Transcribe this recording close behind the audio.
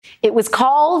It was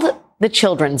called The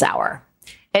Children's Hour.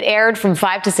 It aired from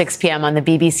 5 to 6 p.m. on the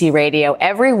BBC radio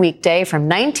every weekday from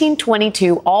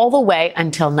 1922 all the way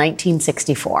until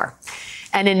 1964.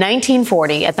 And in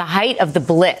 1940, at the height of the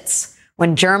Blitz,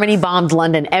 when Germany bombed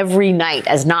London every night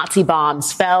as Nazi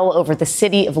bombs fell over the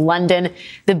city of London,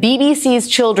 the BBC's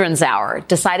Children's Hour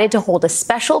decided to hold a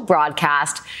special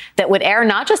broadcast that would air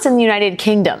not just in the United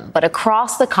Kingdom, but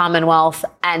across the Commonwealth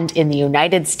and in the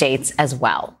United States as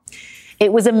well.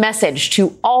 It was a message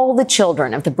to all the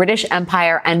children of the British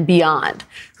Empire and beyond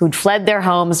who'd fled their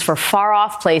homes for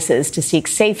far-off places to seek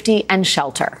safety and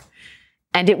shelter.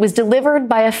 And it was delivered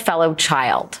by a fellow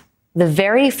child, the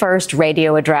very first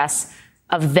radio address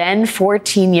of then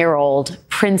 14-year-old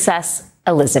Princess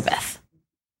Elizabeth.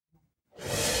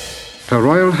 Her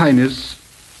Royal Highness,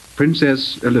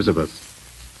 Princess Elizabeth.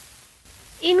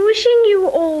 In wishing you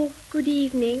all good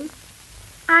evening,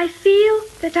 I feel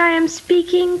that I am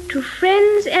speaking to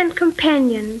friends and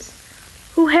companions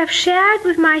who have shared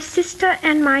with my sister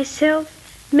and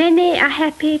myself many a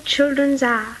happy children's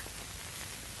hour.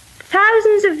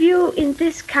 Thousands of you in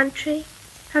this country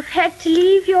have had to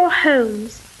leave your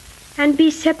homes and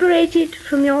be separated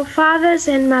from your fathers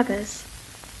and mothers.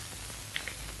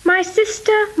 My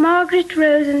sister Margaret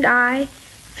Rose and I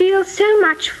feel so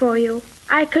much for you.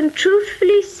 I can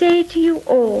truthfully say to you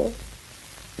all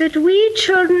that we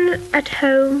children at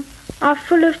home are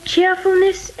full of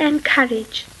cheerfulness and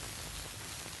courage.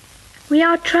 We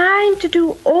are trying to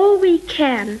do all we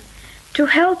can to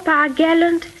help our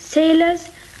gallant sailors,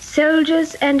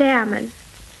 soldiers and airmen.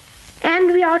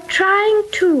 And we are trying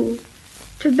too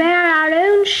to bear our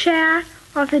own share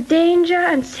of the danger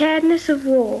and sadness of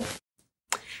war.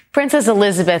 Princess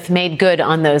Elizabeth made good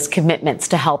on those commitments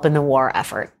to help in the war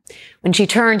effort. When she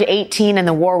turned 18 and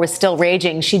the war was still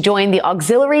raging, she joined the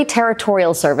Auxiliary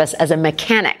Territorial Service as a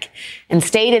mechanic and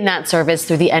stayed in that service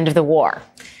through the end of the war.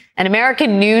 An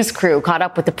American news crew caught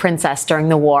up with the princess during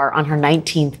the war on her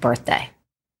 19th birthday.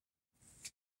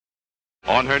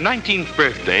 On her 19th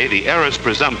birthday, the heiress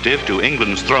presumptive to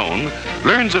England's throne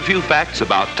learns a few facts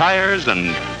about tires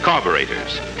and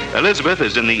carburetors. Elizabeth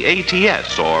is in the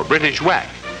ATS, or British WAC,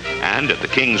 and at the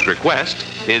King's request,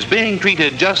 is being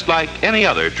treated just like any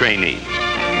other trainee.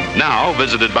 Now,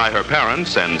 visited by her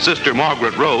parents and sister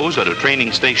Margaret Rose at a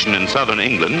training station in southern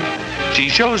England, she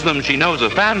shows them she knows a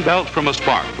fan belt from a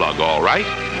spark plug all right,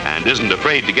 and isn't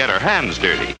afraid to get her hands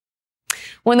dirty.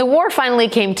 When the war finally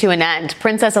came to an end,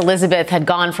 Princess Elizabeth had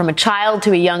gone from a child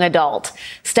to a young adult,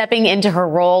 stepping into her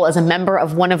role as a member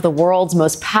of one of the world's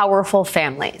most powerful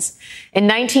families. In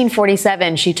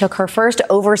 1947, she took her first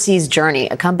overseas journey,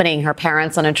 accompanying her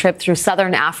parents on a trip through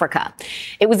southern Africa.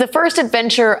 It was the first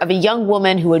adventure of a young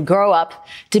woman who would grow up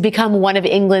to become one of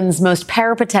England's most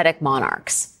peripatetic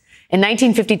monarchs. In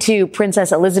 1952,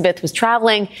 Princess Elizabeth was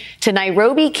traveling to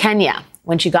Nairobi, Kenya,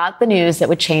 when she got the news that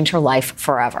would change her life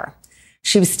forever.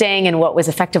 She was staying in what was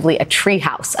effectively a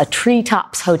treehouse, a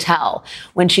treetops hotel,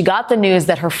 when she got the news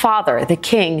that her father, the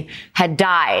king, had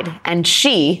died, and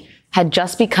she had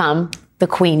just become the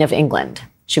Queen of England.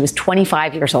 She was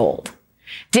 25 years old.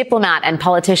 Diplomat and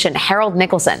politician Harold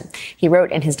Nicholson, he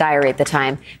wrote in his diary at the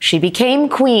time, she became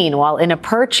queen while in a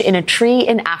perch in a tree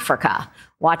in Africa,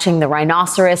 watching the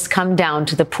rhinoceros come down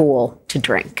to the pool to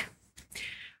drink.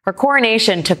 Her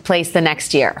coronation took place the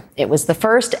next year. It was the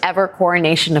first ever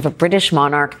coronation of a British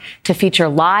monarch to feature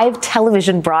live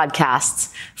television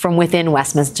broadcasts from within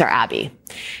Westminster Abbey.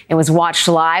 It was watched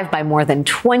live by more than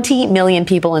 20 million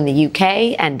people in the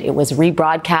UK, and it was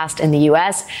rebroadcast in the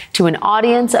US to an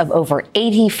audience of over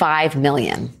 85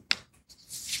 million.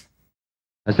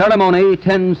 A ceremony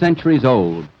 10 centuries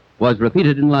old was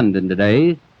repeated in London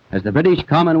today as the British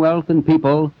Commonwealth and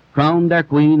people crowned their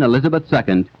Queen Elizabeth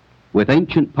II with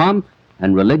ancient pomp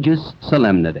and religious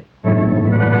solemnity.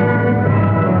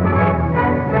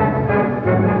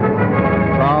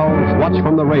 Charles watched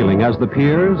from the railing as the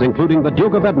peers, including the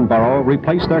Duke of Edinburgh,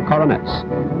 replaced their coronets.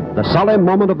 The solemn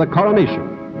moment of the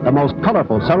coronation, the most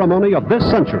colorful ceremony of this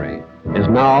century, is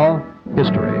now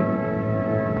history.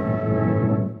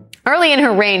 Early in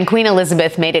her reign, Queen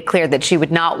Elizabeth made it clear that she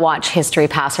would not watch history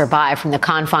pass her by from the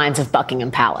confines of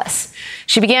Buckingham Palace.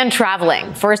 She began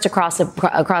traveling, first across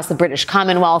the British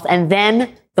Commonwealth and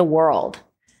then the world.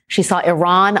 She saw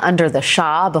Iran under the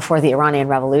Shah before the Iranian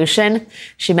Revolution.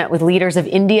 She met with leaders of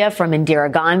India from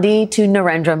Indira Gandhi to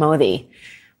Narendra Modi.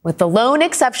 With the lone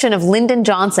exception of Lyndon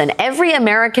Johnson, every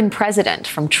American president,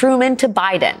 from Truman to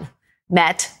Biden,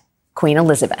 met Queen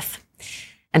Elizabeth.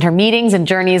 And her meetings and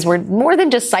journeys were more than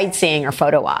just sightseeing or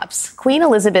photo ops. Queen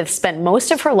Elizabeth spent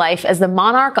most of her life as the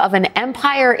monarch of an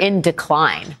empire in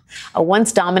decline, a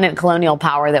once dominant colonial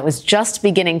power that was just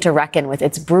beginning to reckon with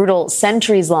its brutal,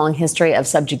 centuries-long history of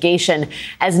subjugation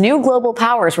as new global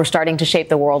powers were starting to shape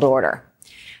the world order.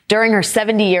 During her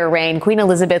 70-year reign, Queen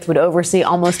Elizabeth would oversee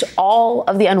almost all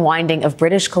of the unwinding of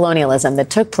British colonialism that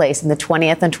took place in the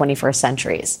 20th and 21st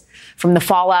centuries. From the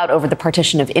fallout over the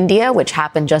partition of India, which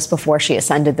happened just before she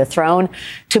ascended the throne,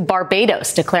 to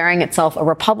Barbados declaring itself a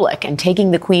republic and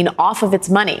taking the Queen off of its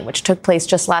money, which took place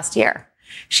just last year.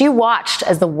 She watched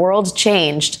as the world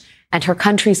changed and her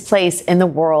country's place in the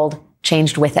world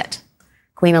changed with it.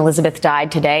 Queen Elizabeth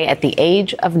died today at the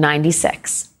age of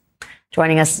 96.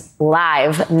 Joining us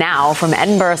live now from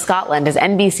Edinburgh, Scotland, is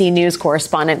NBC News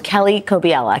correspondent Kelly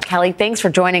Kobiela. Kelly, thanks for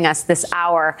joining us this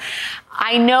hour.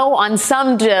 I know on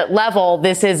some level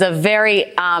this is a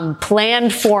very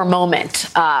planned for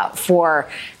moment for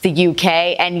the UK,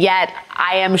 and yet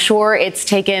I am sure it's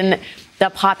taken the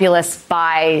populace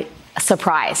by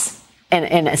surprise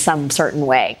in some certain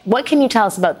way. What can you tell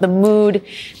us about the mood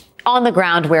on the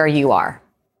ground where you are?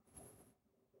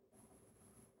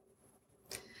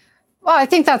 Well, I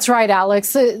think that's right,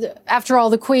 Alex. After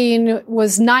all, the Queen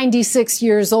was 96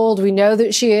 years old. We know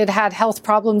that she had had health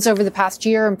problems over the past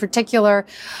year in particular.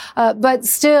 But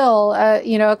still,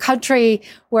 a country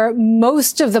where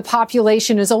most of the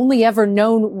population has only ever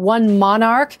known one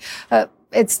monarch,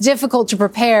 it's difficult to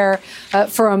prepare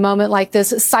for a moment like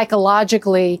this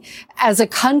psychologically as a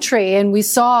country. And we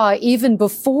saw even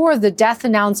before the death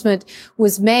announcement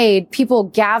was made, people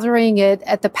gathering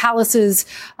at the palaces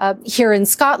here in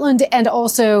Scotland and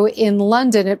also in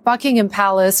London at Buckingham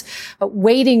Palace,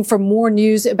 waiting for more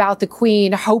news about the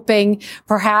Queen, hoping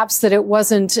perhaps that it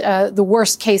wasn't the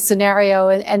worst case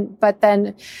scenario. But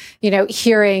then,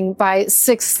 hearing by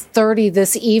 6:30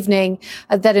 this evening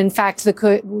that in fact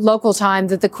the local time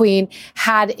that the Queen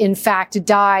had in fact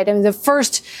died. I mean, the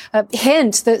first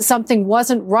hint that something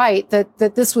wasn't right,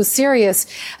 that this was serious,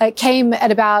 came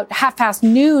at about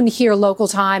noon here local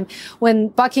time when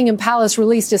Buckingham Palace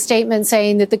released a statement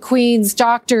saying that the Queen's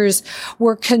doctors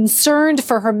were concerned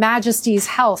for Her Majesty's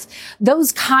health.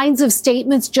 Those kinds of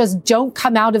statements just don't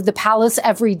come out of the palace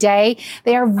every day.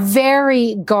 They are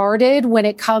very guarded when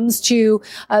it comes to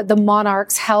the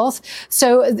monarch's health.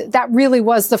 So that really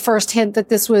was the first hint that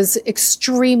this was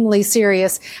extremely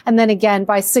serious. And then again,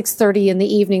 by 6:30 in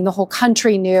the evening, the whole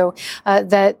country knew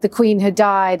that the Queen had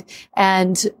died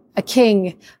and a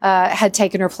king had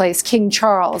taken her place, King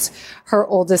Charles, her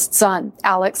oldest son.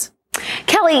 Alex?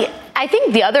 Kelly, I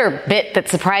think the other bit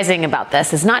that's surprising about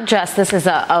this is not just this is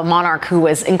a monarch who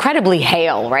was incredibly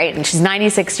hale, right? And she's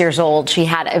 96 years old. She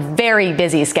had a very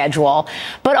busy schedule.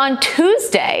 But on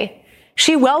Tuesday,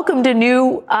 she welcomed a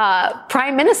new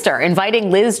prime minister,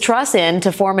 inviting Liz Truss in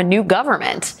to form a new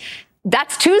government.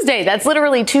 That's Tuesday. That's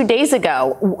literally 2 days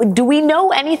ago. Do we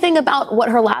know anything about what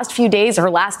her last few days, her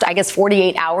last,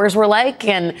 48 hours were like,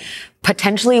 and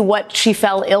potentially what she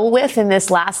fell ill with in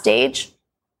this last stage?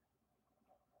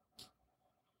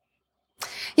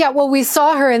 Yeah, well, we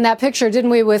saw her in that picture, didn't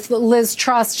we, with Liz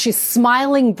Truss. She's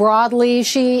smiling broadly.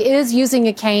 She is using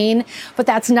a cane, but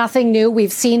that's nothing new.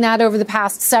 We've seen that over the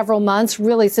past several months,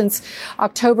 really since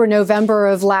October, November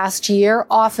of last year,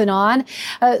 off and on.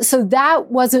 So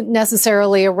that wasn't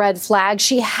necessarily a red flag.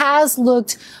 She has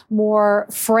looked more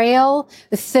frail,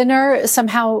 thinner,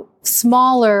 somehow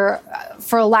smaller,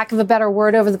 for lack of a better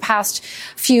word, over the past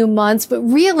few months. But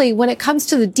really, when it comes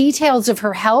to the details of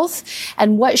her health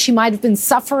and what she might have been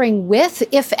suffering with,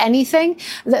 if anything,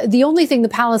 the only thing the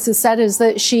palace has said is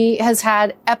that she has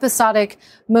had episodic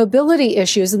mobility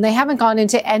issues, and they haven't gone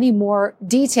into any more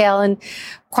detail. And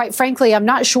quite frankly, I'm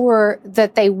not sure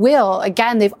that they will.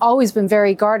 Again, they've always been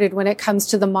very guarded when it comes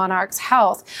to the monarch's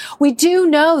health. We do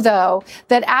know, though,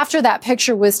 that after that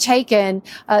picture was taken,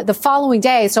 the following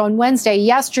day, so on Wednesday,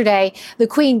 yesterday, the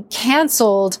Queen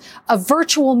canceled a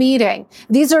virtual meeting.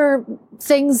 These are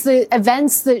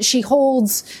events that she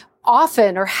holds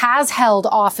often or has held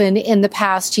often in the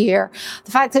past year.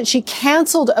 The fact that she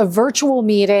canceled a virtual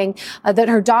meeting, that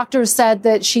her doctors said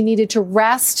that she needed to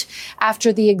rest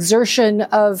after the exertion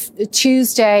of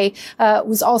Tuesday,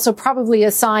 was also probably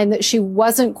a sign that she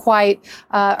wasn't quite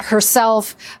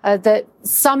herself, that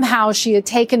somehow she had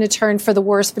taken a turn for the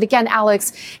worse. But again,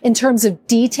 Alex, in terms of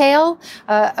detail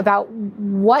about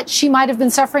what she might have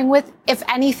been suffering with, if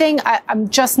anything, I'm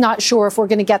just not sure if we're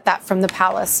going to get that from the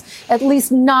palace, at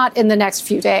least not in the next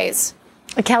few days.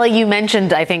 Kelly, you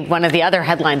mentioned, I think, one of the other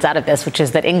headlines out of this, which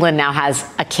is that England now has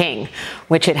a king,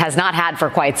 which it has not had for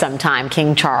quite some time,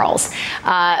 King Charles.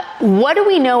 What do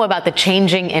we know about the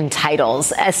changing in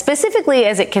titles, specifically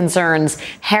as it concerns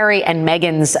Harry and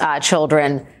Meghan's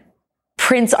children,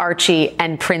 Prince Archie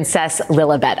and Princess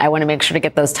Lilibet? I want to make sure to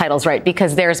get those titles right,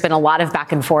 because there's been a lot of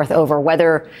back and forth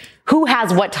over who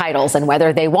has what titles and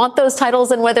whether they want those titles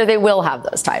and whether they will have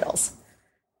those titles.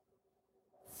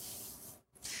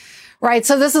 Right.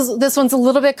 So this one's a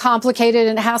little bit complicated,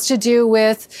 and it has to do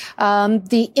with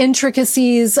the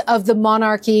intricacies of the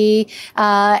monarchy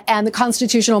and the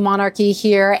constitutional monarchy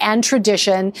here and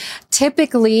tradition.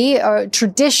 Typically,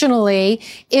 traditionally,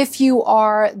 if you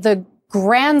are the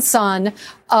grandson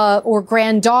or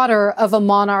granddaughter of a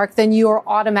monarch, then you are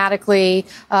automatically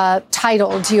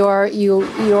titled.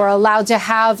 You are allowed to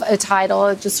have a title.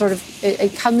 It just sort of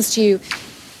it comes to you.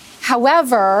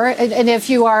 However, and if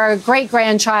you are a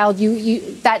great-grandchild,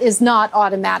 that is not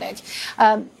automatic.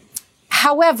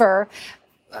 However,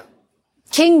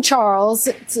 King Charles,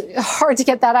 it's hard to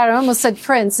get that out. I almost said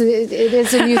Prince. It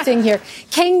is a new thing here.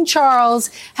 King Charles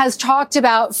has talked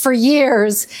about for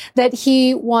years that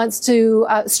he wants to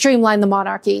streamline the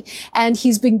monarchy. And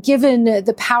he's been given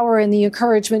the power and the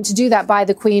encouragement to do that by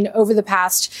the Queen over the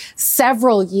past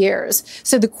several years.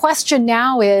 So the question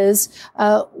now is,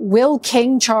 will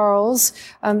King Charles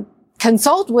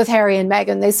consult with Harry and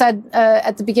Meghan? They said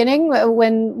at the beginning,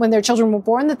 when their children were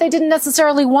born, that they didn't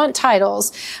necessarily want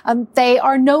titles. They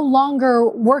are no longer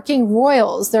working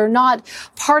royals. They're not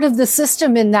part of the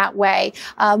system in that way.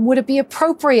 Would it be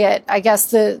appropriate, I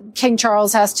guess the King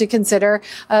Charles has to consider,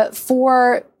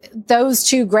 for those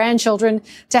two grandchildren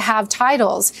to have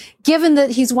titles, given that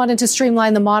he's wanted to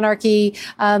streamline the monarchy,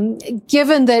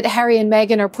 given that Harry and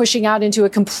Meghan are pushing out into a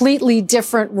completely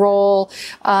different role?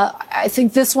 I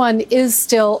think this one is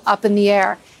still up in the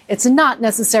air. It's not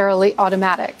necessarily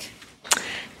automatic.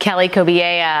 Kelly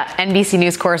Kobiea, NBC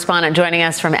News correspondent, joining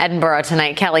us from Edinburgh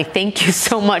tonight. Kelly, thank you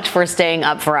so much for staying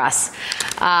up for us.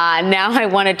 Now I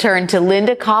want to turn to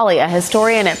Linda Colley, a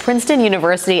historian at Princeton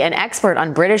University and expert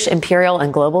on British imperial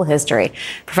and global history.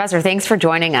 Professor, thanks for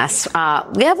joining us.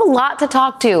 We have a lot to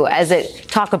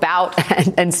talk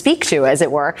about and speak to, as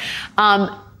it were.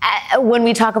 When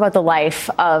we talk about the life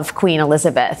of Queen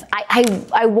Elizabeth,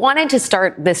 I wanted to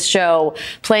start this show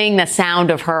playing the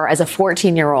sound of her as a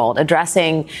 14-year-old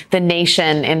addressing the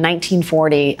nation in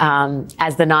 1940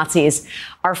 as the Nazis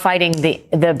are fighting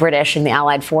the British and the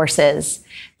Allied forces,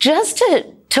 just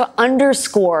to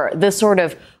underscore the sort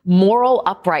of moral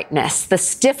uprightness, the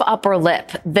stiff upper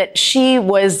lip that she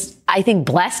was, I think,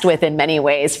 blessed with in many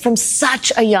ways from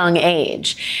such a young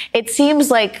age. It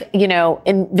seems like,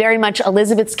 in very much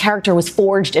Elizabeth's character was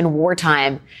forged in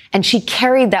wartime, and she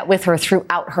carried that with her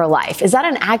throughout her life. Is that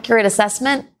an accurate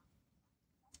assessment?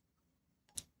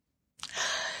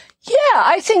 Yeah,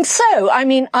 I think so. I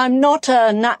mean, I'm not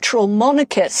a natural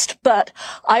monarchist, but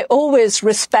I always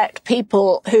respect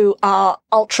people who are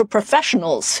ultra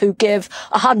professionals, who give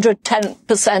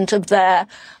 110% of their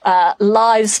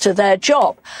lives to their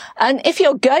job. And if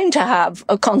you're going to have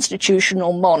a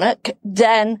constitutional monarch,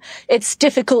 then it's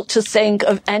difficult to think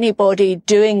of anybody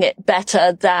doing it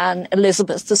better than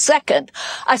Elizabeth II.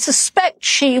 I suspect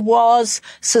she was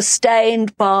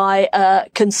sustained by a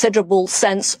considerable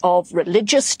sense of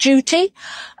religious duty,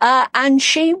 and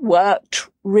she worked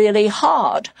really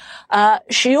hard.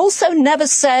 She also never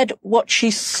said what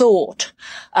she thought,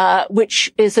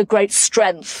 which is a great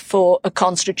strength for a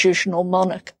constitutional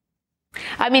monarch.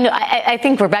 I mean, I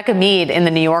think Rebecca Mead in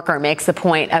The New Yorker makes the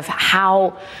point of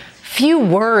how few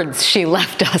words she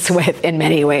left us with in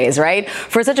many ways, right?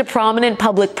 For such a prominent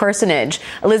public personage,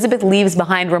 Elizabeth leaves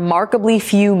behind remarkably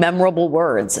few memorable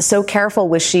words. So careful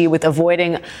was she with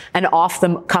avoiding an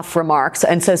off-the-cuff remarks,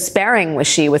 and so sparing was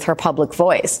she with her public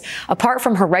voice. Apart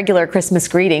from her regular Christmas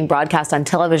greeting broadcast on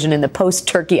television in the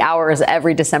post-turkey hours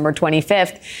every December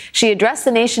 25th, she addressed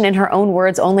the nation in her own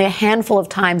words only a handful of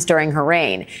times during her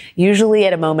reign, usually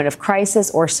at a moment of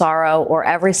crisis or sorrow, or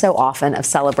every so often of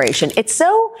celebration.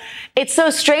 It's so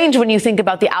strange when you think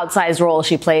about the outsized role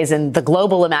she plays in the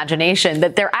global imagination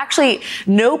that there are actually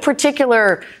no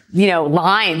particular,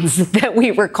 lines that we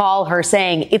recall her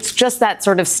saying. It's just that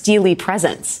sort of steely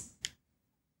presence.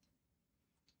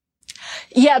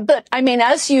 Yeah, but I mean,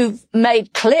 as you've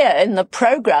made clear in the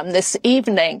program this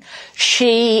evening,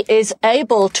 she is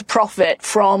able to profit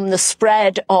from the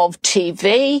spread of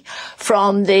TV,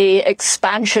 from the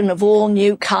expansion of all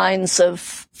new kinds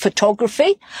of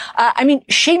photography. I mean,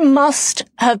 she must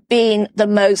have been the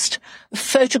most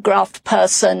photographed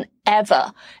person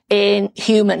ever in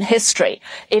human history.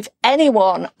 If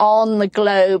anyone on the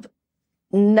globe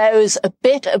knows a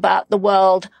bit about the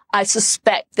world, I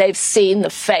suspect they've seen the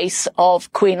face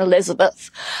of Queen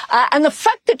Elizabeth. And the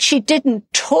fact that she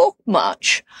didn't talk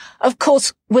much, of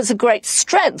course, was a great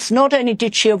strength. Not only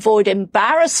did she avoid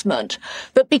embarrassment,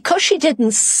 but because she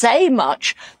didn't say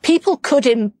much, people could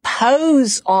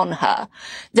impose on her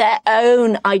their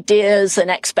own ideas and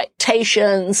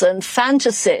expectations and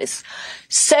fantasies.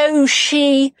 So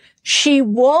she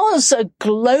was a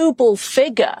global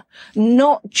figure,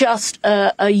 not just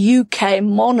a UK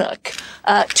monarch,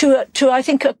 to I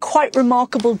think, a quite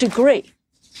remarkable degree.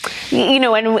 You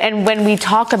know, and when we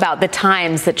talk about the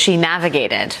times that she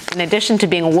navigated, in addition to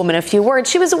being a woman of few words,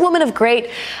 she was a woman of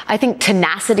great, I think,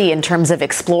 tenacity in terms of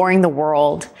exploring the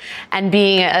world and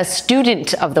being a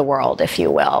student of the world, if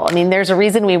you will. I mean, there's a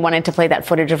reason we wanted to play that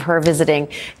footage of her visiting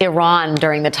Iran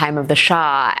during the time of the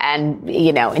Shah and,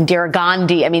 you know, Indira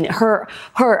Gandhi. I mean, her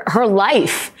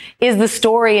life is the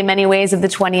story in many ways of the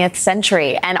 20th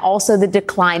century and also the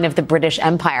decline of the British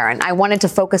Empire. And I wanted to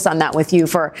focus on that with you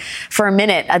for a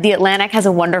minute. The Atlantic has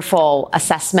a wonderful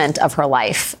assessment of her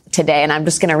life today, and I'm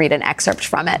just going to read an excerpt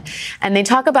from it. And they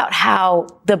talk about how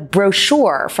the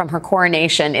brochure from her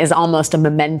coronation is almost a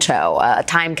memento, a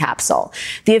time capsule.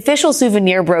 The official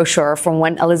souvenir brochure from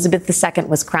when Elizabeth II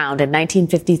was crowned in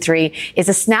 1953 is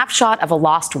a snapshot of a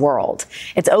lost world.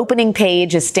 Its opening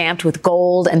page is stamped with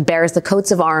gold and bears the coats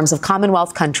of arms of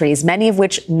Commonwealth countries, many of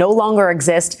which no longer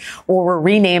exist or were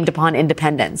renamed upon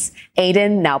independence.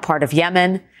 Aden, now part of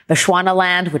Yemen,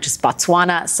 Bechuanaland, which is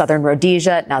Botswana, Southern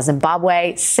Rhodesia, now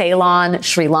Zimbabwe, Ceylon,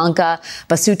 Sri Lanka,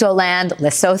 Basutoland,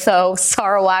 Lesotho,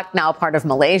 Sarawak, now part of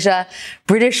Malaysia,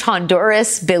 British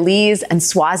Honduras, Belize, and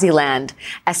Swaziland,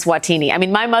 Eswatini. I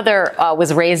mean, my mother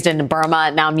was raised in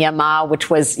Burma, now Myanmar, which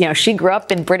was, you know, she grew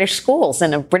up in British schools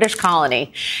in a British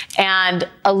colony. And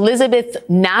Elizabeth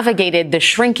navigated the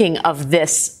shrinking of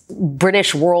this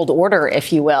British world order,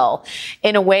 if you will,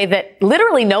 in a way that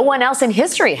literally no one else in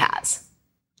history has.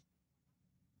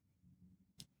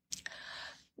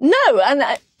 No, and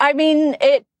I mean,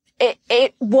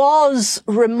 it was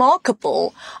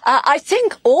remarkable. I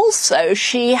think also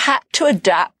she had to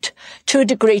adapt to a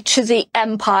degree to the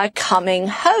empire coming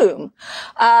home.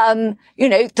 You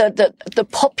know, the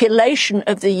population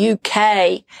of the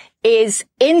UK is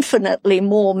infinitely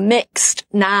more mixed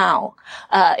now,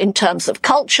 in terms of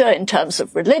culture, in terms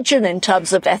of religion, in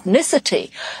terms of ethnicity,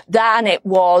 than it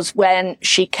was when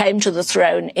she came to the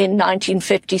throne in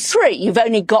 1953. You've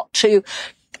only got to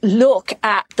look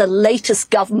at the latest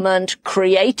government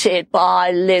created by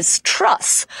Liz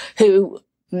Truss, who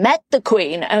met the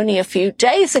Queen only a few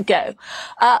days ago.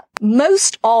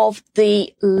 Most of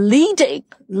the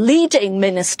leading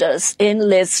ministers in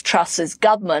Liz Truss's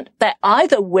government, they're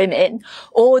either women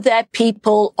or they're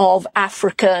people of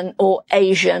African or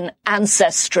Asian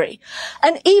ancestry.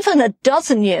 And even a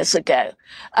dozen years ago,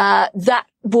 that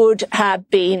would have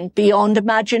been beyond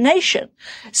imagination.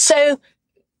 So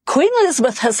Queen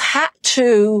Elizabeth has had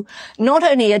to not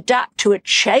only adapt to a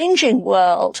changing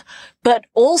world, but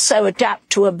also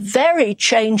adapt to a very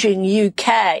changing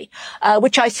UK,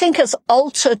 which I think has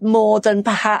altered more than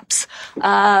perhaps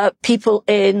people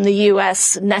in the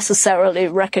US necessarily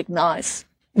recognize.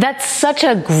 That's such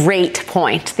a great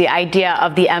point, the idea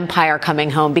of the empire coming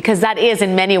home, because that is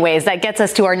in many ways, that gets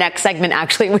us to our next segment,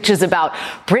 actually, which is about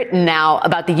Britain now,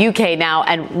 about the UK now,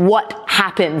 and what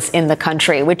happens in the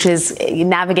country, which is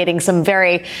navigating some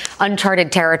very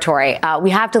uncharted territory.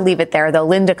 We have to leave it there, though.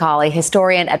 Linda Colley,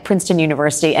 historian at Princeton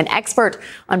University, an expert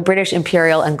on British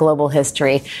imperial and global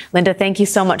history. Linda, thank you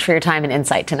so much for your time and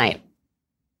insight tonight.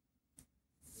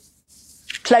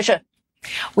 Pleasure.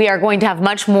 We are going to have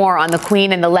much more on the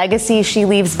Queen and the legacy she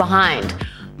leaves behind.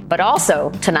 But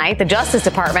also, tonight, the Justice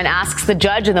Department asks the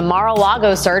judge in the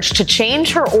Mar-a-Lago search to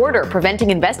change her order preventing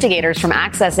investigators from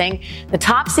accessing the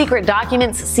top-secret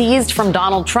documents seized from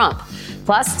Donald Trump.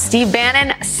 Plus, Steve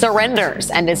Bannon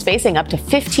surrenders and is facing up to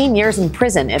 15 years in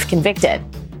prison if convicted.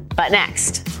 But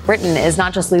next, Britain is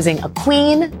not just losing a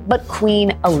queen, but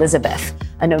Queen Elizabeth,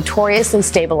 a notoriously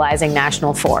stabilizing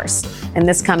national force. And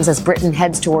this comes as Britain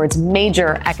heads towards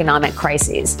major economic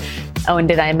crises. Oh, and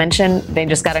did I mention they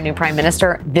just got a new prime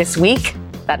minister this week?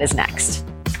 That is next.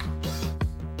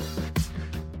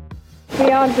 We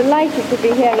are delighted to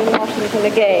be here in Washington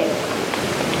again.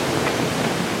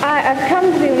 I've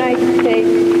come to the United States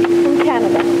from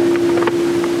Canada.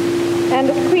 And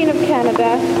as Queen of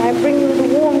Canada, I bring you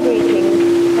the warm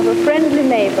greetings of a friendly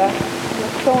neighbor and a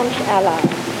staunch ally.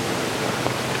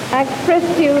 I express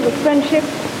to you the friendship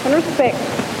and respect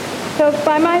felt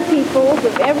by my peoples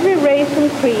of every race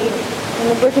and creed in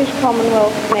the British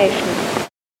Commonwealth nation.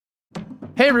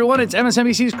 Hey everyone, it's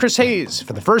MSNBC's Chris Hayes.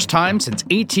 For the first time since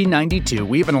 1892,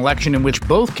 we have an election in which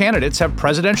both candidates have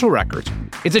presidential records.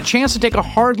 It's a chance to take a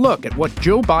hard look at what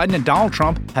Joe Biden and Donald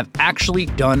Trump have actually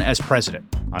done as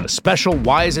president. On a special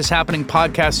Why Is This Happening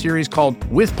podcast series called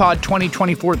WithPod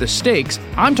 2024 The Stakes,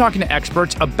 I'm talking to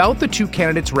experts about the two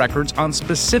candidates' records on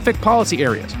specific policy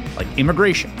areas like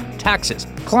immigration, taxes,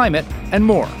 climate, and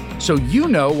more. So you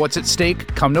know what's at stake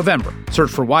come November.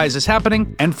 Search for Why Is This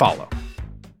Happening and follow.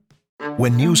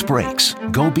 When news breaks,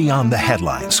 go beyond the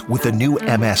headlines with the new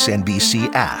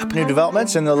MSNBC app. New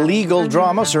developments in the legal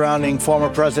drama surrounding former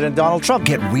President Donald Trump.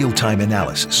 Get real-time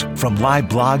analysis from live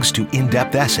blogs to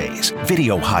in-depth essays,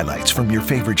 video highlights from your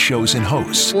favorite shows and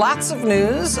hosts. Lots of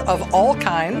news of all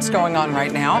kinds going on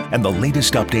right now. And the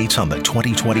latest updates on the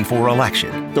 2024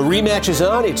 election. The rematch is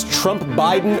on. It's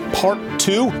Trump-Biden Part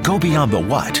 2. Go beyond the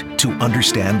what to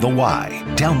understand the why.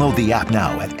 Download the app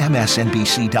now at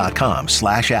msnbc.com/app.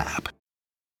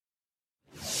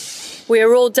 We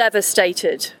are all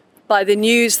devastated by the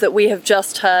news that we have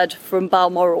just heard from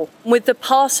Balmoral. With the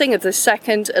passing of the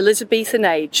second Elizabethan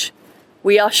age,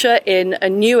 we usher in a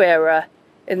new era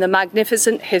in the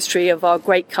magnificent history of our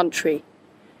great country,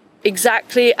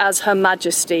 exactly as Her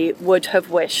Majesty would have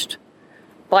wished,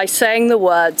 by saying the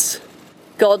words,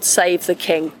 "God save the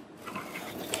King."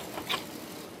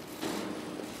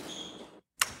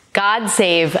 God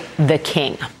save the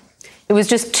King. It was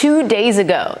just 2 days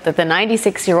ago that the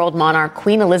 96-year-old monarch,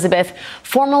 Queen Elizabeth,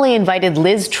 formally invited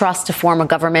Liz Truss to form a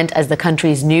government as the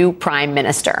country's new prime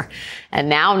minister. And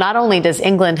now, not only does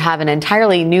England have an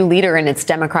entirely new leader in its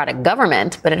democratic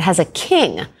government, but it has a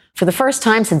king for the first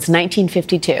time since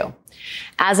 1952.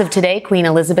 As of today, Queen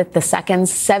Elizabeth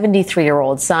II's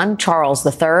 73-year-old son, Charles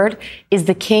III, is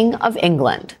the King of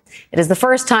England. It is the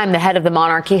first time the head of the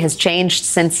monarchy has changed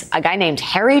since a guy named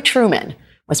Harry Truman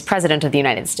was president of the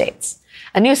United States.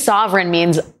 A new sovereign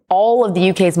means all of the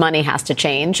UK's money has to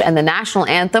change, and the national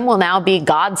anthem will now be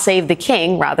God Save the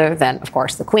King rather than, of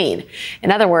course, the Queen.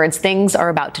 In other words, things are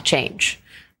about to change.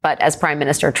 But as Prime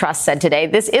Minister Truss said today,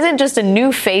 this isn't just a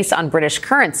new face on British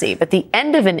currency, but the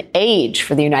end of an age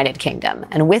for the United Kingdom.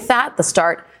 And with that, the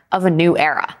start of a new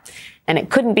era. And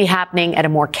it couldn't be happening at a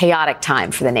more chaotic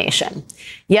time for the nation.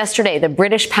 Yesterday, the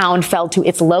British pound fell to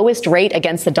its lowest rate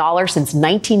against the dollar since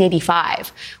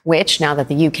 1985, which, now that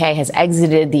the UK has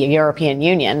exited the European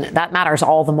Union, that matters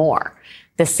all the more.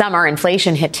 This summer,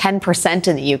 inflation hit 10%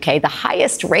 in the UK, the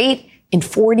highest rate in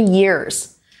 40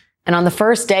 years. And on the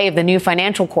first day of the new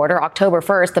financial quarter, October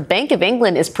 1st, the Bank of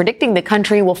England is predicting the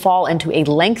country will fall into a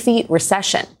lengthy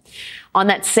recession. On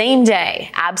that same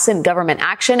day, absent government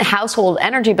action, household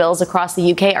energy bills across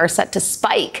the UK are set to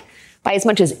spike by as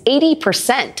much as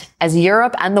 80% as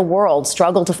Europe and the world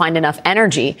struggle to find enough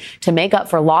energy to make up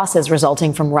for losses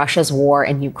resulting from Russia's war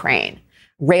in Ukraine.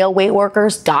 Railway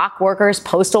workers, dock workers,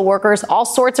 postal workers, all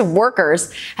sorts of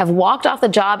workers have walked off the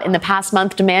job in the past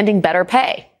month demanding better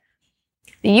pay.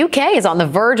 The UK is on the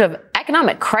verge of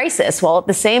economic crisis while at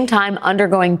the same time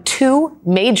undergoing two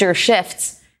major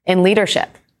shifts in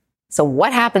leadership. So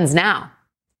what happens now?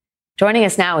 Joining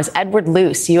us now is Edward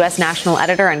Luce, U.S. national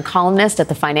editor and columnist at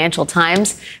the Financial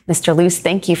Times. Mr. Luce,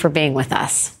 thank you for being with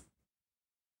us.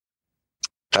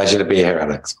 Pleasure to be here,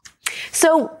 Alex.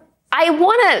 So I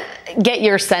want to get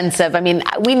your sense of,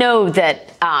 we know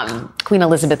that Queen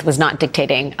Elizabeth was not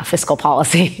dictating a fiscal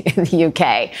policy in the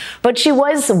UK, but she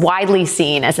was widely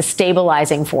seen as a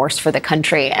stabilizing force for the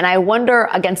country. And I wonder,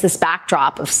 against this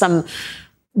backdrop of some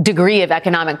degree of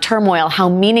economic turmoil, how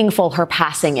meaningful her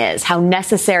passing is, how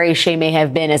necessary she may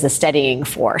have been as a steadying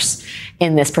force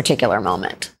in this particular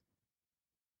moment.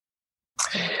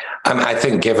 I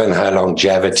think given her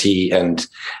longevity and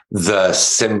the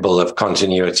symbol of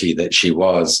continuity that she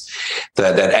was,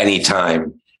 that at any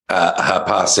time her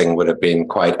passing would have been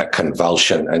quite a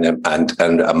convulsion and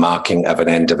a marking of an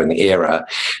end of an era.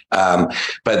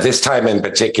 But this time in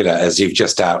particular, as you've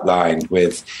just outlined,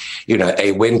 with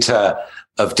a winter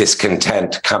of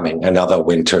discontent coming, another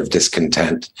winter of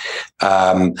discontent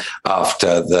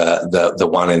after the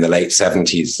one in the late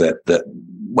 70s that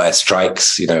where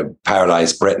strikes,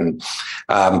 paralyzed Britain.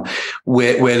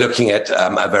 We're looking at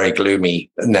a very gloomy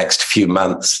next few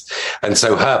months. And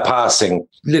so her passing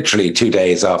literally 2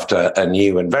 days after a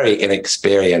new and very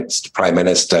inexperienced prime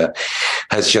minister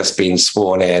has just been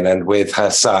sworn in, and with her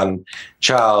son,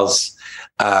 Charles,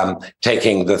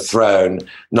 taking the throne,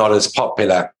 not as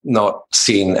popular, not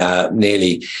seen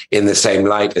nearly in the same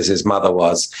light as his mother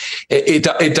was.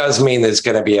 It does mean there's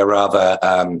going to be a rather,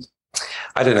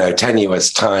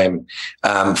 tenuous time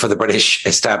for the British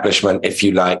establishment, if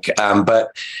you like.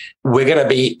 But we're going to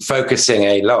be focusing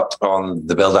a lot on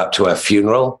the build-up to her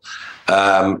funeral.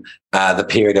 the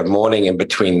period of mourning in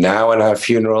between now and her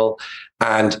funeral.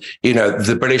 And, you know,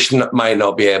 the British might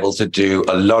not be able to do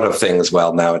a lot of things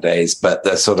well nowadays, but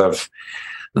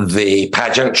the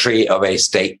pageantry of a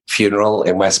state funeral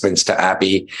in Westminster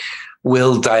Abbey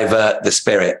will divert the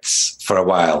spirits for a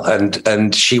while.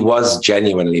 And she was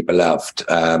genuinely beloved.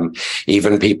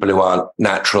 Even people who aren't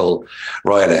natural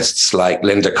royalists like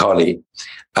Linda Colley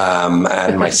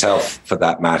and myself, for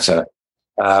that matter,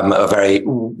 were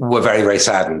very, very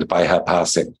saddened by her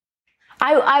passing.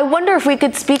 I wonder if we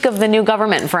could speak of the new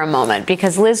government for a moment,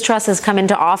 because Liz Truss has come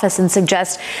into office and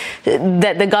suggests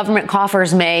that the government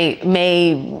coffers she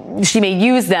may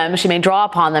use them, she may draw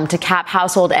upon them to cap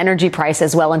household energy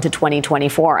prices well into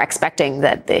 2024, expecting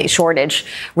that the shortage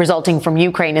resulting from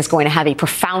Ukraine is going to have a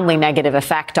profoundly negative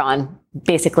effect on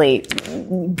basically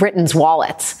Britain's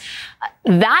wallets.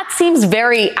 That seems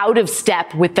very out of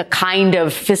step with the kind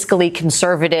of fiscally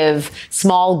conservative,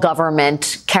 small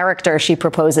government character she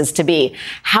proposes to be.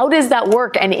 How does that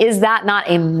work? And is that not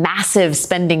a massive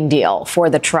spending deal for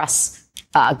the Truss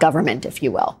government, if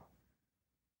you will?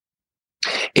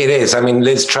 It is. I mean,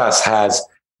 Liz Truss has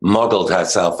modeled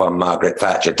herself on Margaret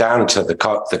Thatcher, down to the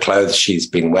clothes she's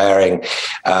been wearing,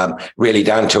 really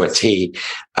down to a T.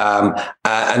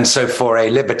 And so for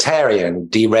a libertarian,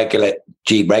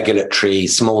 deregulatory,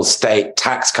 small state,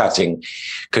 tax-cutting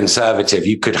conservative,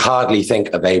 you could hardly think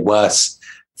of a worse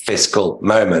fiscal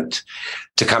moment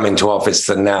to come into office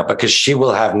than now, because she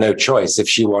will have no choice if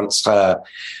she wants her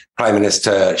prime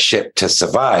ministership to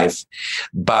survive,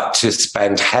 but to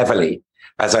spend heavily,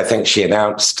 as I think she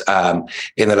announced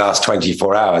in the last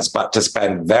 24 hours, but to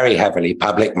spend very heavily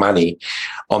public money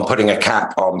on putting a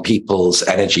cap on people's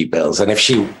energy bills. And if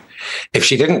she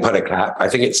didn't put a cap, I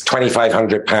think it's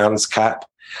 £2,500 cap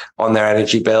on their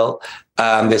energy bill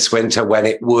this winter, when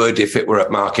it would, if it were at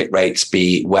market rates,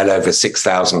 be well over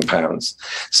 £6,000.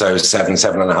 So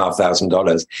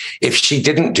 $7,500. If she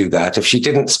didn't do that, if she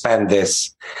didn't spend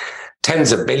this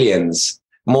tens of billions,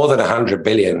 more than 100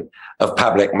 billion of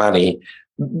public money,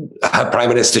 her prime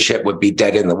ministership would be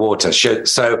dead in the water.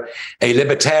 So a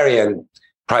libertarian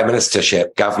prime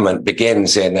ministership government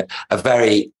begins in a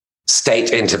very state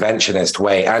interventionist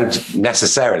way, and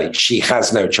necessarily she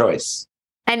has no choice.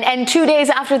 And 2 days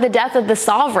after the death of the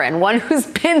sovereign, one who's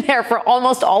been there for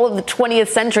almost all of the 20th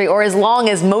century, or as long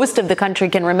as most of the country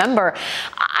can remember.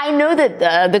 I know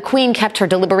that the Queen kept her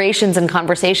deliberations and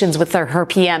conversations with her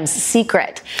PMs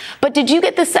secret. But did you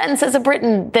get the sense as a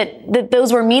Briton that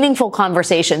those were meaningful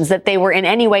conversations, that they were in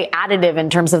any way additive in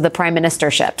terms of the prime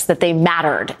ministerships, that they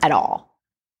mattered at all?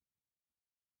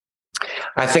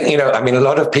 I think, a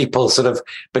lot of people sort of,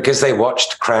 because they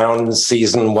watched Crown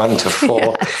season 1 to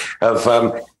 4 of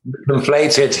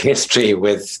conflated history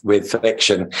with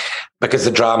fiction, because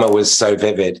the drama was so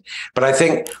vivid. But I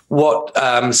think what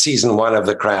season 1 of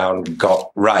The Crown got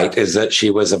right is that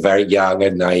she was a very young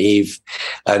and naive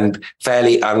and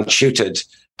fairly untutored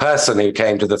person who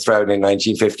came to the throne in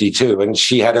 1952. And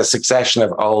she had a succession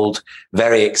of old,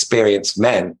 very experienced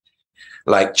men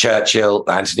like Churchill,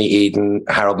 Anthony Eden,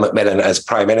 Harold Macmillan as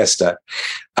prime minister.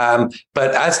 But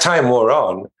as time wore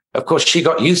on, of course, she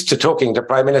got used to talking to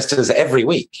prime ministers every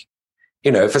week,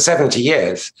 for 70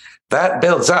 years. That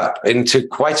builds up into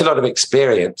quite a lot of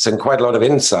experience and quite a lot of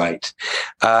insight.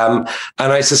 And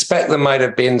I suspect there might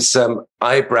have been some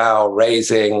eyebrow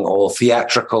raising or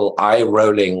theatrical eye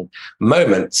rolling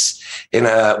moments in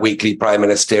her weekly prime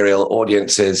ministerial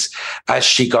audiences as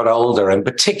she got older, and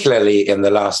particularly in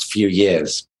the last few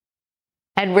years.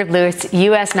 Edward Lewis,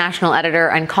 U.S. national editor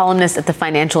and columnist at the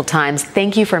Financial Times.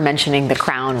 Thank you for mentioning The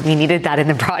Crown. We needed that in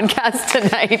the broadcast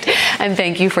tonight. And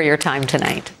thank you for your time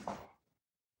tonight.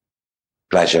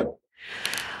 Pleasure.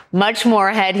 Much more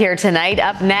ahead here tonight.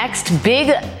 Up next,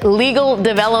 big legal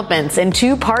developments in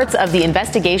two parts of the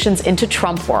investigations into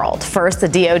Trump world. First, the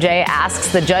DOJ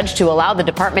asks the judge to allow the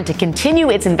department to continue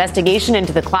its investigation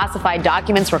into the classified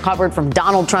documents recovered from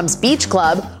Donald Trump's beach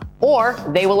club, or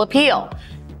they will appeal.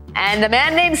 And a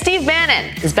man named Steve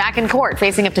Bannon is back in court,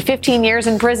 facing up to 15 years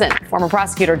in prison. Former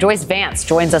prosecutor Joyce Vance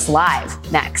joins us live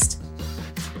next.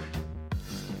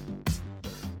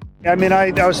 I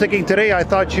was thinking today, I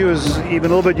thought she was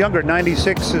even a little bit younger.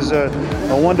 96 is a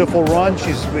wonderful run.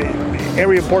 She's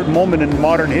every important moment in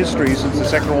modern history since the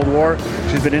Second World War.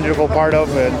 She's been an integral part of,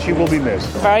 and she will be missed.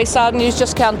 Very sad news,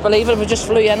 just can't believe it. We just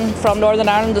flew in from Northern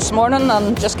Ireland this morning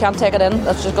and just can't take it in.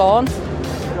 That's just gone.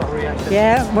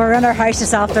 Yeah, we're in her house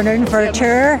this afternoon for a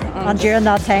tour, and during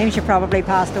that time she probably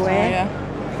passed away. Oh,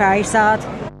 yeah. Very sad.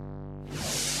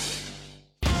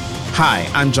 Hi,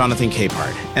 I'm Jonathan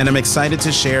Capehart, and I'm excited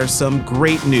to share some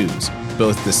great news.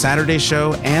 Both the Saturday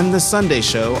show and the Sunday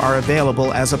show are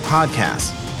available as a podcast.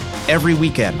 Every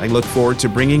weekend, I look forward to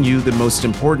bringing you the most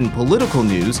important political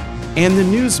news and the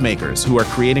newsmakers who are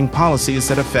creating policies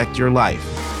that affect your life.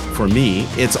 For me,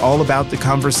 it's all about the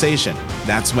conversation.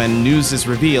 That's when news is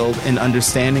revealed and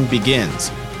understanding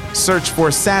begins. Search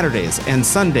for Saturdays and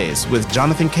Sundays with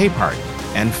Jonathan Capehart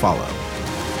and follow.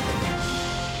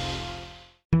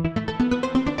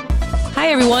 Hi,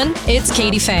 everyone. It's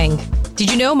Katie Fang. Did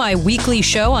you know my weekly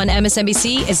show on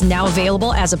MSNBC is now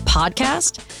available as a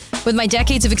podcast? With my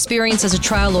decades of experience as a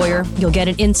trial lawyer, you'll get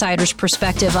an insider's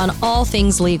perspective on all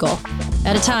things legal.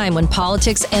 At a time when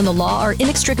politics and the law are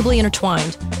inextricably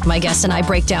intertwined, my guests and I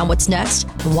break down what's next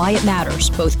and why it matters,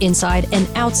 both inside and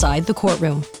outside the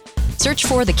courtroom. Search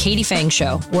for The Katie Fang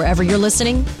Show wherever you're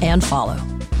listening and follow.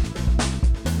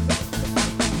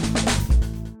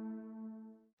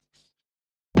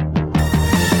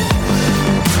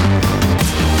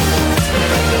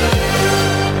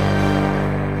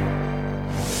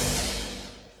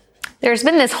 There's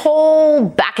been this whole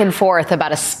back and forth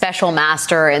about a special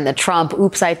master in the Trump,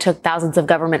 oops, I took thousands of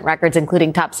government records,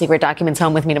 including top secret documents,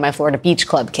 home with me to my Florida Beach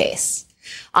Club case.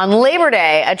 On Labor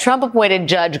Day, a Trump-appointed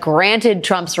judge granted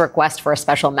Trump's request for a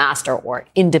special master or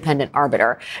independent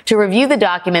arbiter to review the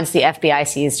documents the FBI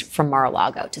seized from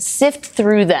Mar-a-Lago, to sift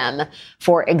through them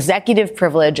for executive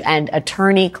privilege and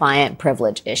attorney-client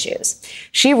privilege issues.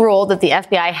 She ruled that the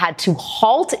FBI had to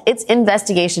halt its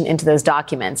investigation into those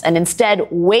documents and instead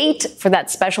wait for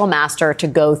that special master to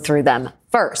go through them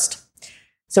first.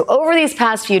 So over these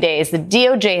past few days, the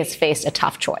DOJ has faced a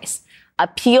tough choice.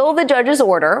 Appeal the judge's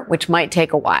order, which might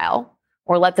take a while,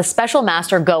 or let the special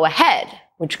master go ahead,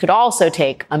 which could also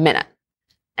take a minute.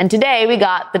 And today we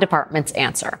got the department's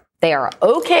answer. They are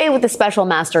okay with the special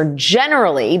master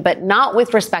generally, but not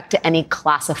with respect to any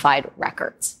classified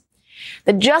records.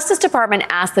 The Justice Department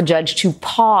asked the judge to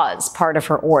pause part of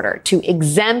her order to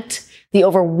exempt the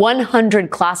over 100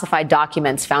 classified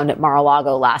documents found at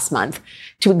Mar-a-Lago last month,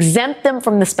 to exempt them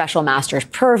from the special master's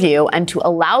purview and to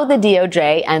allow the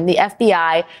DOJ and the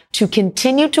FBI to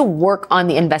continue to work on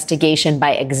the investigation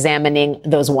by examining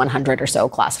those 100 or so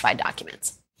classified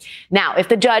documents. Now, if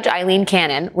the judge, Eileen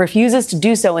Cannon, refuses to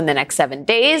do so in the next 7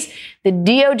 days, the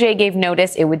DOJ gave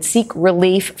notice it would seek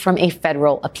relief from a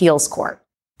federal appeals court.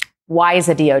 Why is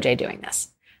the DOJ doing this?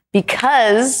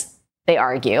 Because, they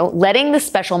argue, letting the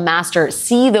special master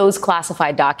see those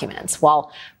classified documents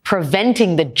while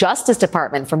preventing the Justice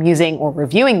Department from using or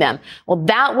reviewing them, well,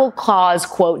 that will cause,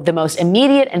 quote, the most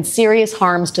immediate and serious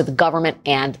harms to the government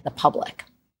and the public.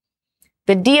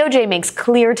 The DOJ makes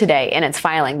clear today in its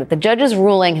filing that the judge's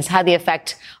ruling has had the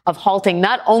effect of halting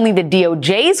not only the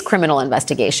DOJ's criminal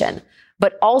investigation,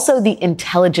 but also the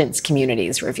intelligence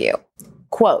community's review.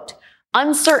 Quote,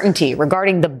 uncertainty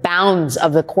regarding the bounds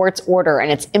of the court's order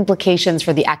and its implications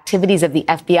for the activities of the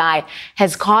FBI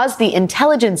has caused the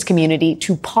intelligence community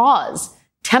to pause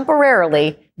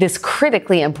temporarily this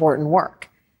critically important work.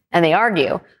 And they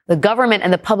argue the government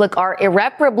and the public are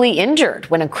irreparably injured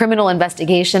when a criminal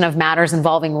investigation of matters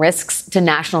involving risks to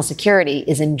national security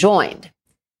is enjoined.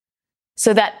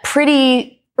 So that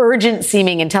pretty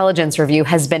urgent-seeming intelligence review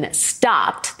has been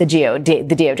stopped, the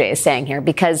DOJ is saying here,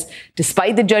 because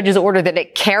despite the judge's order that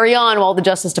it carry on while the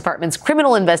Justice Department's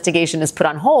criminal investigation is put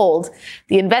on hold,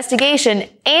 the investigation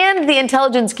and the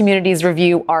intelligence community's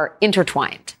review are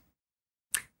intertwined.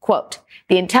 Quote,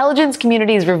 the intelligence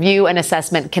community's review and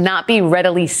assessment cannot be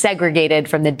readily segregated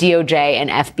from the DOJ and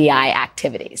FBI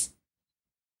activities.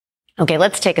 Okay,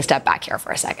 let's take a step back here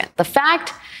for a second. The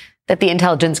fact that the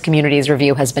intelligence community's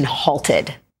review has been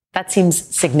halted, that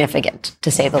seems significant,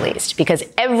 to say the least, because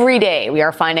every day we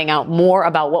are finding out more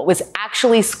about what was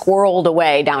actually squirreled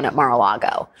away down at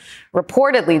Mar-a-Lago.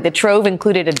 Reportedly, the trove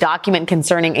included a document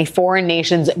concerning a foreign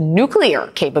nation's nuclear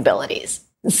capabilities.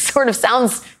 This sort of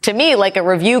sounds to me like a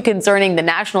review concerning the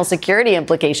national security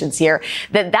implications here,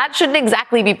 that shouldn't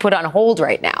exactly be put on hold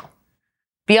right now.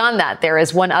 Beyond that, there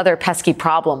is one other pesky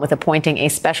problem with appointing a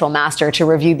special master to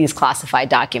review these classified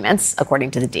documents.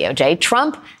 According to the DOJ,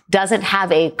 Trump doesn't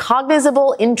have a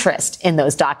cognizable interest in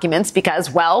those documents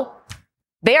because, well,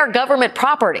 they are government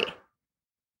property.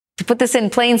 To put this in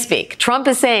plain speak, Trump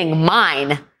is saying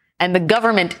mine and the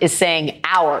government is saying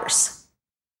ours.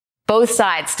 Both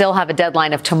sides still have a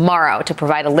deadline of tomorrow to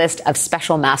provide a list of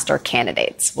special master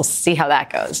candidates. We'll see how that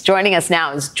goes. Joining us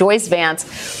now is Joyce Vance,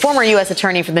 former U.S.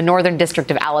 attorney for the Northern District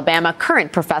of Alabama,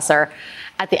 current professor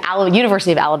at the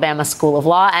University of Alabama School of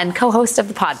Law, and co-host of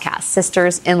the podcast,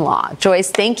 Sisters in Law.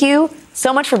 Joyce, thank you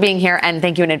so much for being here, and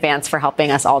thank you in advance for helping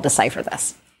us all decipher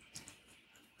this.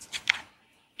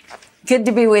 Good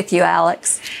to be with you,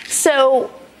 Alex.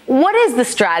 So What is the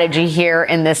strategy here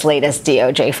in this latest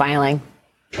DOJ filing?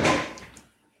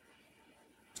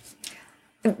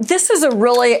 This is a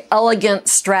really elegant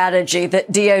strategy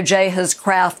that DOJ has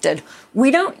crafted.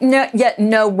 We don't yet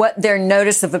know what their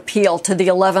notice of appeal to the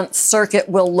 11th Circuit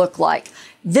will look like.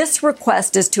 This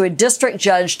request is to a district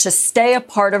judge to stay a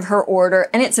part of her order,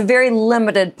 and it's a very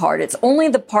limited part. It's only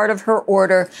the part of her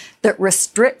order that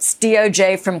restricts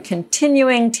DOJ from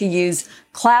continuing to use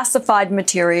classified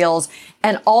materials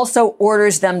and also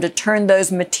orders them to turn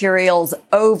those materials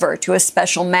over to a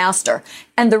special master.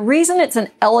 And the reason it's an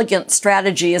elegant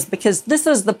strategy is because this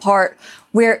is the part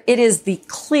where it is the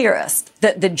clearest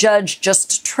that the judge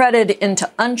just treaded into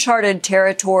uncharted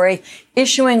territory,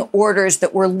 issuing orders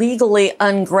that were legally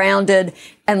ungrounded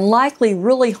and likely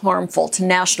really harmful to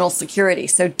national security.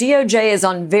 So DOJ is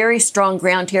on very strong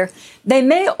ground here. They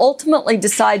may ultimately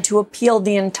decide to appeal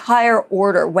the entire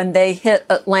order when they hit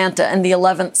Atlanta and the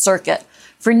 11th Circuit.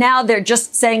 For now, they're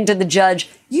just saying to the judge,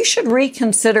 you should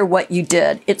reconsider what you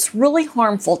did. It's really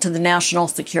harmful to the national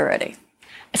security.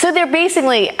 So they're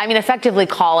basically, effectively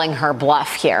calling her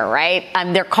bluff here, right?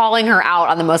 They're calling her out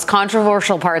on the most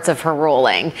controversial parts of her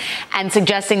ruling and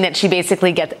suggesting that she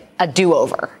basically gets a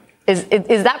do-over. Is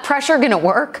that pressure going to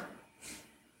work?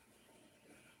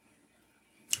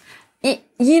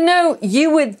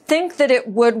 You would think that it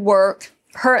would work.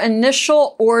 Her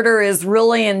initial order is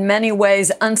really in many ways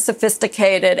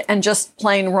unsophisticated and just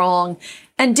plain wrong.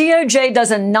 And DOJ does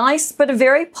a nice but a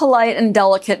very polite and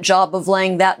delicate job of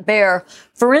laying that bare.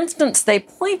 For instance, they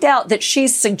point out that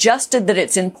she's suggested that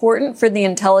it's important for the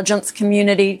intelligence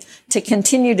community to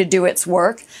continue to do its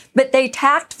work, but they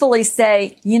tactfully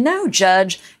say,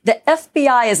 Judge, the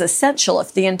FBI is essential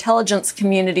if the intelligence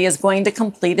community is going to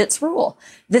complete its role.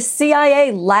 The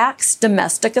CIA lacks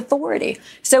domestic authority.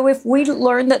 So if we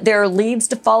learn that there are leads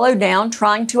to follow down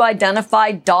trying to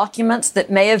identify documents that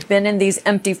may have been in these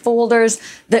empty folders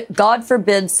that, God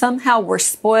forbid, somehow were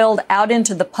spoiled out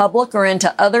into the public or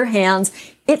into other hands,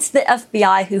 it's the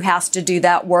FBI who has to do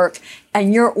that work,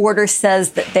 and your order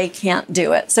says that they can't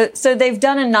do it. So they've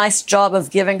done a nice job of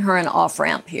giving her an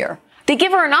off-ramp here. They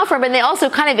give her an off-ramp, and they also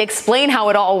kind of explain how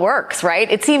it all works,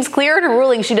 right? It seems clear in her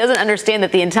ruling she doesn't understand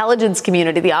that the intelligence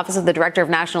community, the Office of the Director of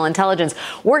National Intelligence,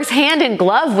 works hand in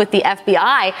glove with the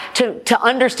FBI to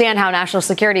understand how national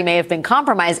security may have been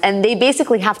compromised. And they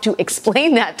basically have to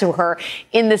explain that to her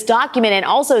in this document and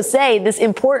also say this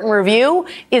important review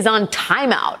is on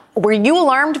timeout. Were you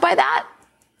alarmed by that?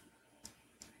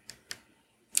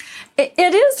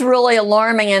 It is really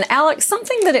alarming. And Alex,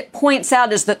 something that it points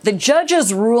out is that the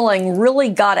judge's ruling really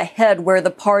got ahead where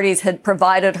the parties had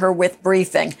provided her with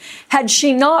briefing. Had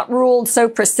she not ruled so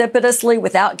precipitously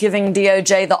without giving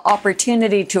DOJ the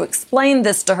opportunity to explain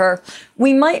this to her,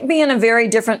 we might be in a very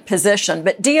different position.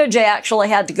 But DOJ actually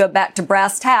had to go back to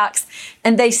brass tacks,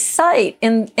 and they cite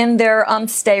in their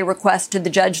stay request to the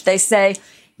judge, they say,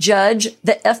 Judge,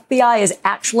 the FBI is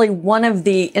actually one of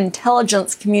the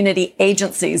intelligence community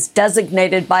agencies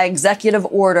designated by executive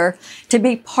order to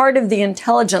be part of the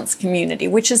intelligence community,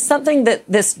 which is something that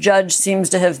this judge seems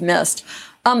to have missed.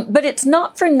 But it's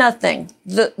not for nothing,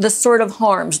 the sort of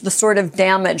harms, the sort of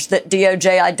damage that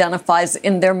DOJ identifies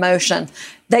in their motion.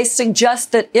 They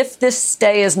suggest that if this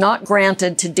stay is not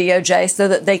granted to DOJ so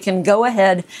that they can go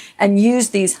ahead and use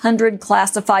these 100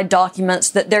 classified documents,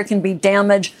 that there can be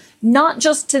damage not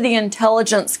just to the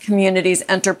intelligence community's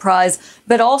enterprise,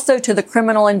 but also to the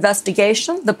criminal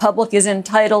investigation. The public is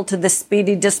entitled to the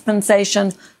speedy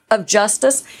dispensation of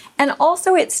justice. And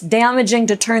also it's damaging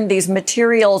to turn these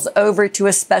materials over to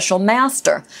a special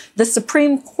master. The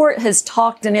Supreme Court has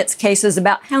talked in its cases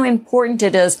about how important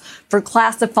it is for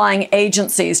classifying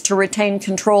agencies to retain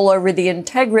control over the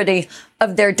integrity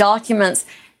of their documents.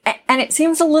 And it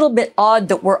seems a little bit odd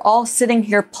that we're all sitting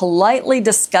here politely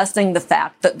discussing the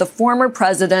fact that the former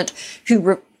president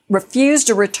who refused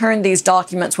to return these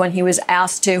documents when he was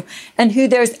asked to, and who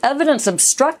there's evidence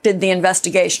obstructed the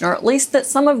investigation, or at least that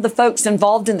some of the folks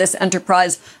involved in this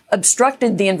enterprise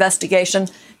obstructed the investigation,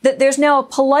 that there's now a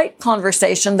polite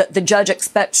conversation that the judge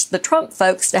expects the Trump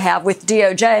folks to have with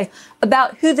DOJ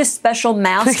about who the special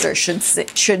master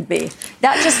should be.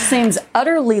 That just seems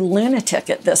utterly lunatic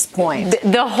at this point.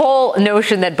 The whole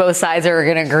notion that both sides are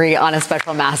going to agree on a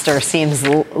special master seems,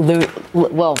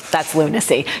 well, that's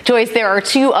lunacy. Joyce, there are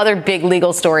two other big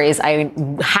legal stories I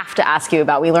have to ask you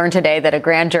about. We learned today that a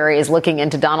grand jury is looking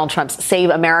into Donald Trump's Save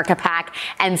America PAC,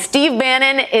 and Steve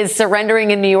Bannon is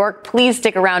surrendering in New York. Please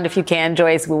stick around if you can,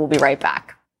 Joyce. We will be right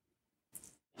back.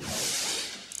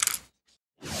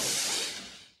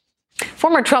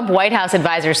 Former Trump White House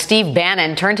advisor Steve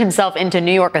Bannon turned himself into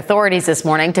New York authorities this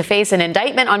morning to face an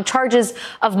indictment on charges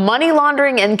of money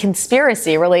laundering and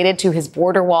conspiracy related to his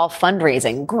border wall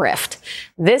fundraising grift.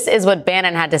 This is what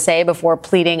Bannon had to say before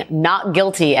pleading not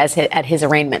guilty at his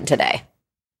arraignment today.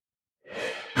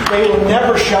 They will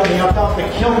never shut me up.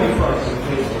 They'll kill me first.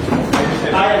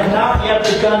 I have not yet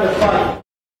begun to fight.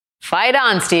 Fight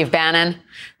on, Steve Bannon.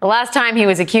 The last time he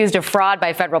was accused of fraud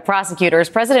by federal prosecutors,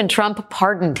 President Trump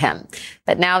pardoned him.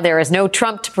 But now there is no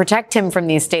Trump to protect him from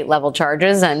these state-level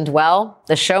charges, and, well,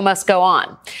 the show must go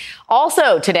on.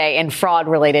 Also today in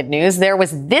fraud-related news, there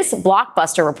was this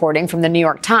blockbuster reporting from the New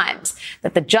York Times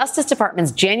that the Justice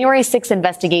Department's January 6th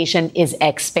investigation is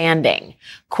expanding.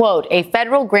 Quote, a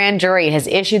federal grand jury has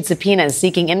issued subpoenas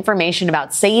seeking information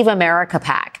about Save America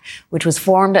PAC, which was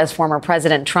formed as former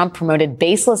President Trump promoted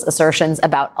baseless assertions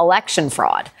about election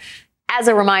fraud. As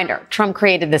a reminder, Trump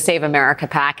created the Save America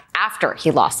PAC after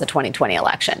he lost the 2020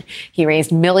 election. He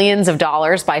raised millions of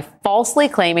dollars by falsely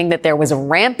claiming that there was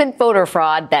rampant voter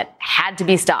fraud that had to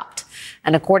be stopped.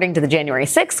 And according to the January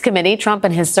 6th committee, Trump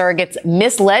and his surrogates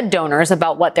misled donors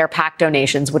about what their PAC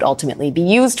donations would ultimately be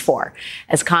used for.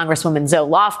 As Congresswoman Zoe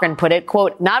Lofgren put it,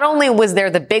 quote, not only was there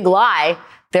the big lie,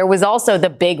 there was also the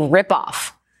big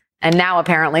ripoff. And now,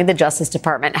 apparently, the Justice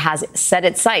Department has set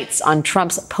its sights on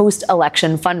Trump's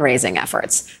post-election fundraising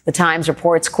efforts. The Times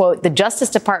reports, quote, the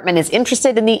Justice Department is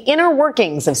interested in the inner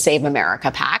workings of Save America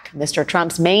PAC, Mr.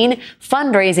 Trump's main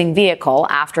fundraising vehicle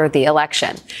after the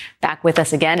election. Back with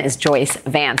us again is Joyce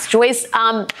Vance. Joyce,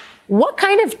 what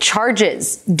kind of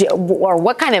charges or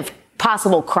what kind of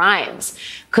possible crimes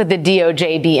could the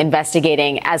DOJ be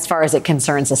investigating as far as it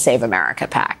concerns the Save America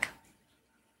PAC?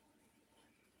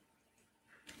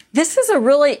 This is a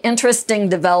really interesting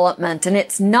development, and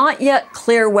it's not yet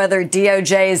clear whether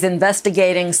DOJ is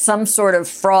investigating some sort of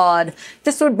fraud.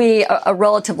 This would be a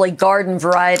relatively garden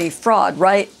variety fraud,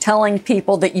 right? Telling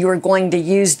people that you are going to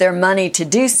use their money to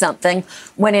do something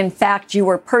when in fact you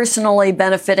were personally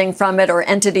benefiting from it or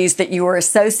entities that you were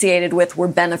associated with were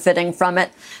benefiting from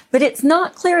it. But it's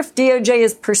not clear if DOJ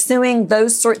is pursuing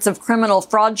those sorts of criminal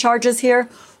fraud charges here,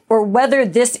 or whether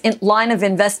this line of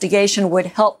investigation would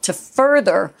help to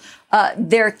further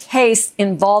their case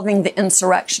involving the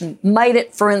insurrection. Might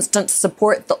it, for instance,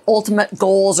 support the ultimate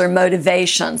goals or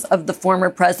motivations of the former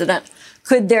president?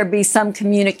 Could there be some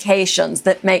communications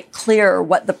that make clear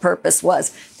what the purpose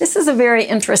was? This is a very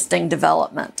interesting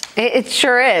development. It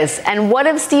sure is. And what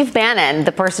if Steve Bannon,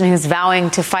 the person who's vowing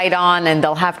to fight on and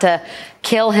they'll have to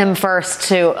kill him first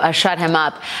to shut him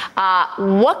up?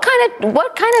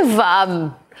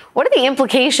 What are the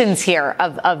implications here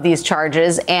of these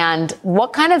charges, and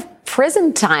what kind of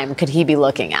prison time could he be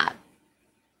looking at?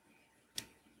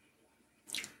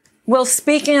 Well,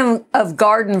 speaking of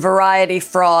garden variety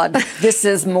fraud, this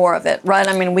is more of it, right?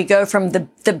 I mean, we go from the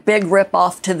big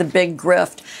ripoff to the big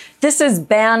grift. This is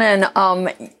Bannon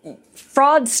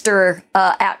fraudster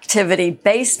activity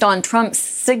based on Trump's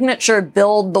signature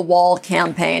Build the Wall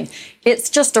campaign. It's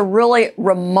just a really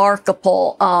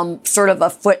remarkable sort of a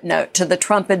footnote to the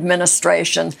Trump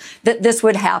administration that this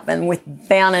would happen with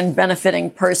Bannon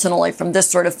benefiting personally from this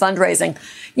sort of fundraising.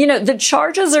 You know, the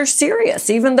charges are serious.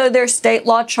 Even though they're state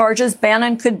law charges,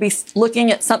 Bannon could be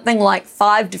looking at something like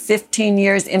 5 to 15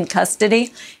 years in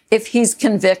custody if he's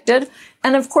convicted.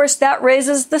 And of course, that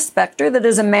raises the specter that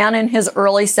as a man in his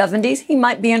early 70s, he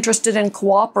might be interested in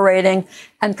cooperating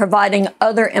and providing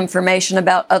other information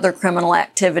about other criminal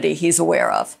activity he's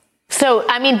aware of. So,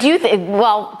 I mean,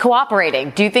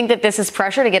 cooperating, do you think that this is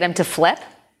pressure to get him to flip?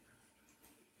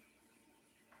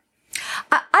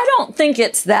 I don't think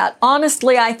it's that.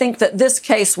 Honestly, I think that this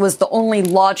case was the only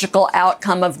logical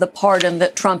outcome of the pardon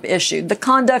that Trump issued. The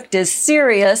conduct is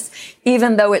serious,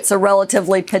 even though it's a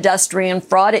relatively pedestrian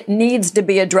fraud. It needs to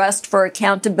be addressed for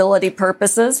accountability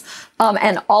purposes,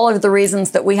 and all of the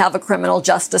reasons that we have a criminal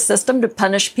justice system to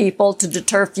punish people, to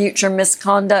deter future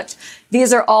misconduct.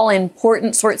 These are all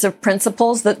important sorts of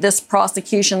principles that this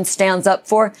prosecution stands up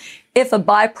for. If a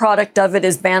byproduct of it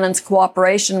is Bannon's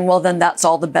cooperation, well, then that's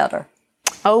all the better.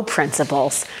 Oh,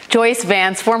 principles. Joyce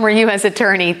Vance, former U.S.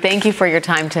 attorney, thank you for your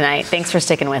time tonight. Thanks for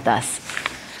sticking with us.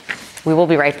 We will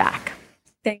be right back.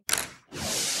 Thanks.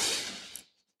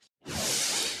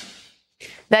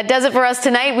 That does it for us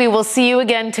tonight. We will see you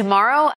again tomorrow.